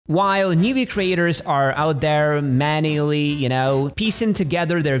While newbie creators are out there manually, piecing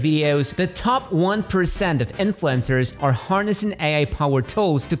together their videos, the top 1% of influencers are harnessing AI-powered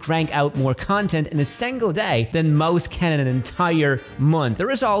tools to crank out more content in a single day than most can in an entire month. The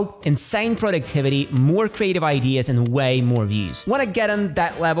result? Insane productivity, more creative ideas, and way more views. Want to get on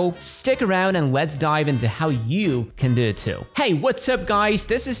that level? Stick around and let's dive into how you can do it too. Hey, what's up guys?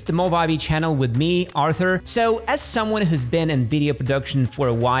 This is the Movavi channel with me, Arthur. So as someone who's been in video production for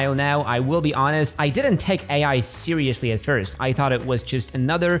a while now, I will be honest, I didn't take AI seriously at first. I thought it was just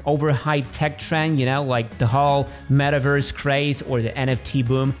another overhyped tech trend, like the whole metaverse craze or the NFT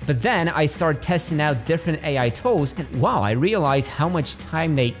boom. But then I started testing out different AI tools and wow, I realized how much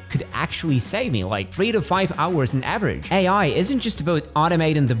time they could actually save me, like 3 to 5 hours on average. AI isn't just about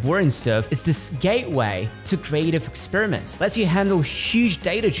automating the boring stuff, it's this gateway to creative experiments. Lets you handle huge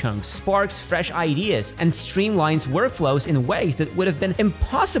data chunks, sparks fresh ideas, and streamlines workflows in ways that would have been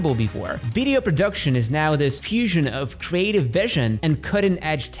impossible before. Video production is now this fusion of creative vision and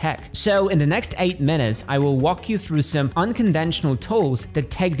cutting-edge tech. So in the next 8 minutes, I will walk you through some unconventional tools that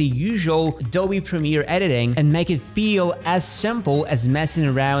take the usual Adobe Premiere editing and make it feel as simple as messing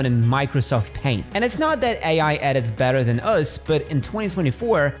around in Microsoft Paint. And it's not that AI edits better than us, but in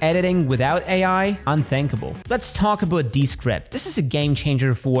 2024, editing without AI, unthinkable. Let's talk about Descript. This is a game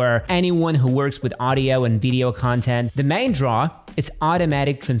changer for anyone who works with audio and video content. The main draw, it's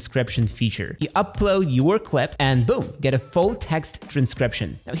automatic transcription feature. You upload your clip and boom, get a full text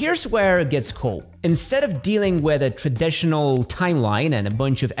transcription. Now here's where it gets cool. Instead of dealing with a traditional timeline and a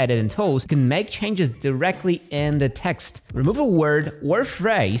bunch of editing tools, you can make changes directly in the text. Remove a word or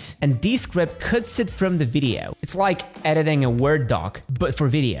phrase and Descript cuts it from the video. It's like editing a Word doc, but for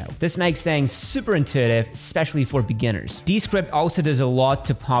video. This makes things super intuitive, especially for beginners. Descript also does a lot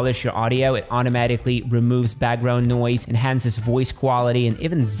to polish your audio. It automatically removes background noise, enhances voice quality, and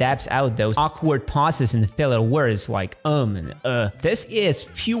even zaps out those awkward pauses and filler words like and This is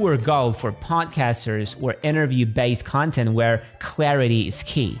pure gold for podcasters or interview-based content where clarity is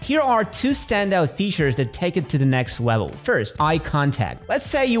key. Here are 2 standout features that take it to the next level. First, eye contact. Let's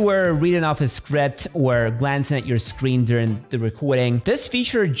say you were reading off a script or glancing at your screen during the recording. This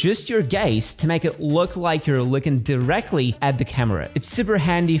feature adjusts your gaze to make it look like you're looking directly at the camera. It's super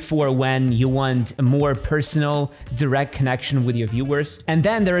handy for when you want a more personal, direct connection with your viewers. And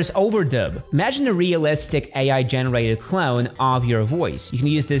then there is overdub. Imagine a realistic AI-generated clone of your voice. You can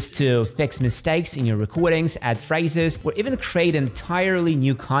use this to fix mistakes in your recordings, add phrases, or even create entirely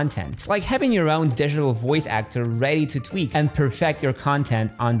new content. It's like having your own digital voice actor ready to tweak and perfect your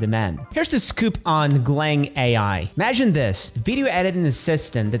content on demand. Here's the scoop on Glang AI. Imagine this, video editing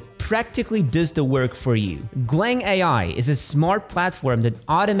assistant that practically does the work for you. Glang AI is a smart platform that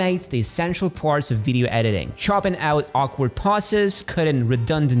automates the essential parts of video editing, chopping out awkward pauses, cutting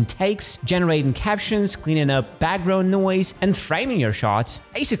redundant takes, generating captions, cleaning up background noise, and framing your shots.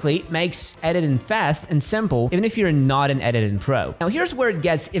 Basically, makes editing fast and simple, even if you're not an editing pro. Now here's where it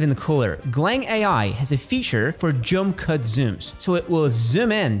gets even cooler. Glang AI has a feature for jump cut zooms, so it will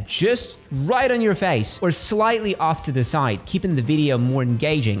zoom in just right on your face or slightly off to the side, keeping the video more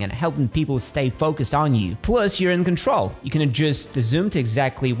engaging and helping people stay focused on you. Plus, you're in control. You can adjust the zoom to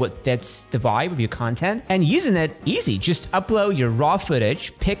exactly what fits the vibe of your content, and using it, easy. Just upload your raw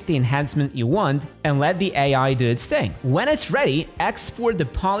footage, pick the enhancement you want, and let the AI do its thing. When it's ready, export the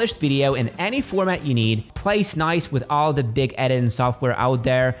polished video in any format you need. Plays nice with all the big editing software out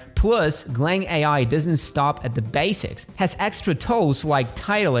there. Plus, Glang AI doesn't stop at the basics. Has extra tools like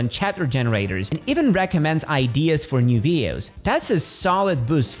title and chapter generators, and even recommends ideas for new videos. That's a solid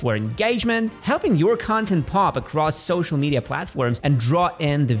boost for engagement, helping your content pop across social media platforms and draw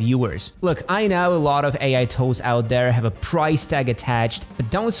in the viewers. Look, I know a lot of AI tools out there have a price tag attached,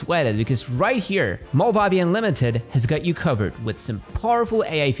 but don't sweat it because right here, Movavi Unlimited has got you covered with some powerful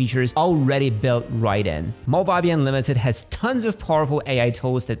AI features already built right in. Movavi Unlimited has tons of powerful AI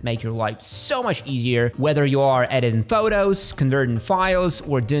tools that make your life so much easier. Whether you are editing photos, converting files,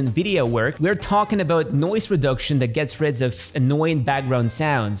 or doing video work, we're talking about noise reduction that gets rid of annoying background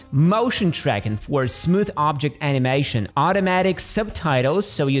sounds, motion tracking for smooth object animation, automatic subtitles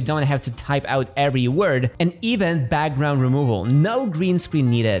so you don't have to type out every word, and even background removal. No green screen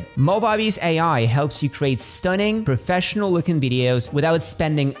needed. Movavi's AI helps you create stunning, professional-looking videos without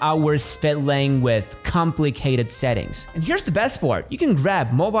spending hours fiddling with complicated settings. And here's the best part. You can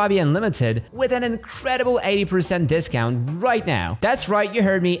grab Movavi Movavi Unlimited with an incredible 80% discount right now. That's right, you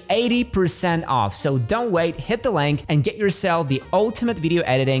heard me, 80% off. So don't wait, hit the link and get yourself the ultimate video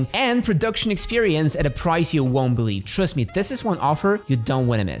editing and production experience at a price you won't believe. Trust me, this is one offer you don't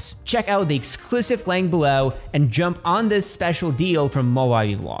want to miss. Check out the exclusive link below and jump on this special deal from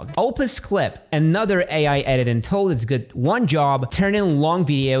Movavi Vlog. Opus Clip, another AI editing tool that's got one job: turning long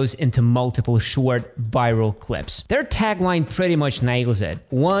videos into multiple short viral clips. Their tagline pretty much nails it.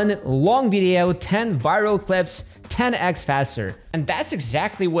 One long video, 10 viral clips, 10x faster. And that's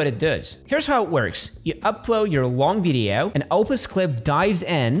exactly what it does. Here's how it works. You upload your long video, and Opus Clip dives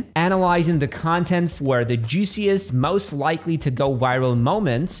in, analyzing the content for the juiciest, most likely to go viral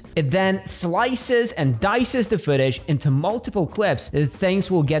moments. It then slices and dices the footage into multiple clips that it thinks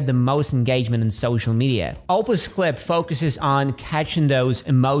will get the most engagement on social media. Opus Clip focuses on catching those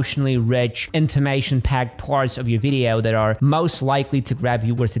emotionally rich, information-packed parts of your video that are most likely to grab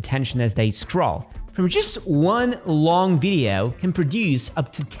viewers' attention as they scroll. From just one long video can produce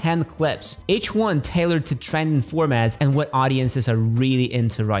up to 10 clips, each one tailored to trending formats and what audiences are really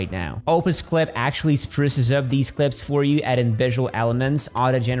into right now. Opus Clip actually spruces up these clips for you, adding visual elements,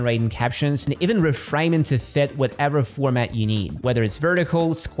 auto-generating captions, and even reframing to fit whatever format you need. Whether it's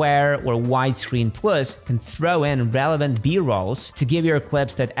vertical, square, or widescreen, plus can throw in relevant B-rolls to give your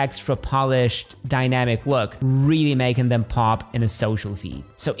clips that extra polished, dynamic look, really making them pop in a social feed.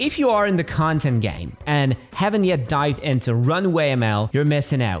 So if you are in the content game and haven't yet dived into Runway ML, you're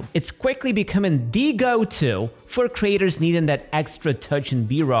missing out. It's quickly becoming the go-to for creators needing that extra touch in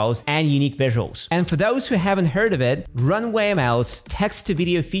B-rolls and unique visuals. And for those who haven't heard of it, Runway ML's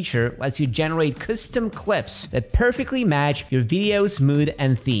text-to-video feature lets you generate custom clips that perfectly match your video's mood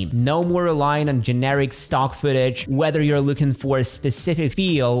and theme. No more relying on generic stock footage. Whether you're looking for a specific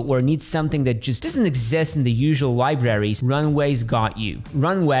feel or need something that just doesn't exist in the usual libraries, Runway's got you.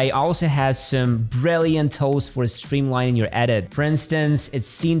 Runway also has some brilliant tools for streamlining your edit. For instance, its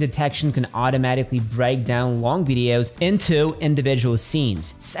scene detection can automatically break down long videos into individual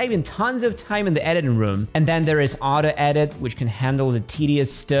scenes, saving tons of time in the editing room. And then there is auto edit, which can handle the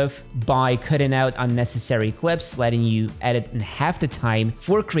tedious stuff by cutting out unnecessary clips, letting you edit in half the time.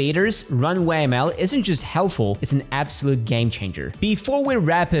 For creators, Runway ML isn't just helpful, it's an absolute game changer. Before we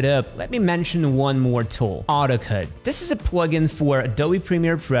wrap it up, let me mention one more tool: AutoCut. This is a plugin for Adobe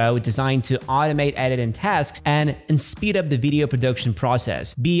Premiere Pro designed to automate editing tasks and speed up the video production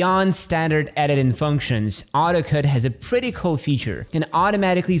process. Beyond standard editing functions, AutoCut has a pretty cool feature. It can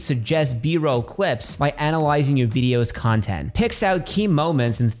automatically suggest B-roll clips by analyzing your video's content, picks out key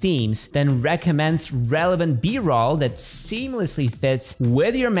moments and themes, then recommends relevant B-roll that seamlessly fits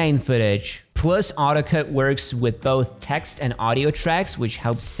with your main footage. Plus, AutoCut works with both text and audio tracks, which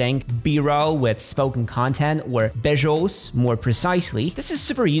helps sync B-roll with spoken content or visuals more precisely. This is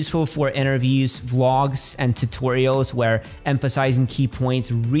super useful for interviews, vlogs, and tutorials where emphasizing key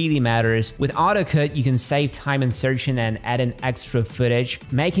points really matters. With AutoCut, you can save time in searching and add in extra footage,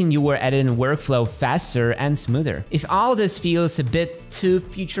 making your editing workflow faster and smoother. If all this feels a bit too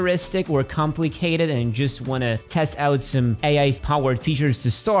futuristic or complicated and you just want to test out some AI-powered features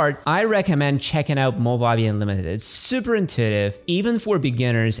to start, I recommend checking out Movavi Unlimited. It's super intuitive, even for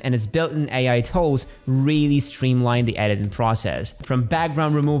beginners, and its built-in AI tools really streamline the editing process. From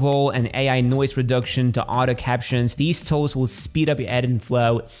background removal and AI noise reduction to auto captions, these tools will speed up your editing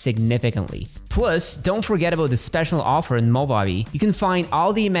flow significantly. Plus, don't forget about the special offer in Movavi. You can find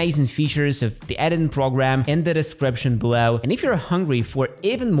all the amazing features of the editing program in the description below. And if you're hungry for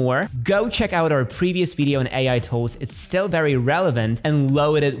even more, go check out our previous video on AI tools. It's still very relevant and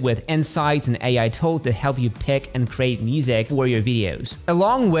loaded with insights and AI tools that help you pick and create music for your videos,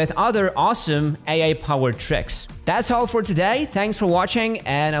 along with other awesome AI-powered tricks. That's all for today. Thanks for watching,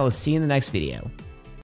 and I will see you in the next video.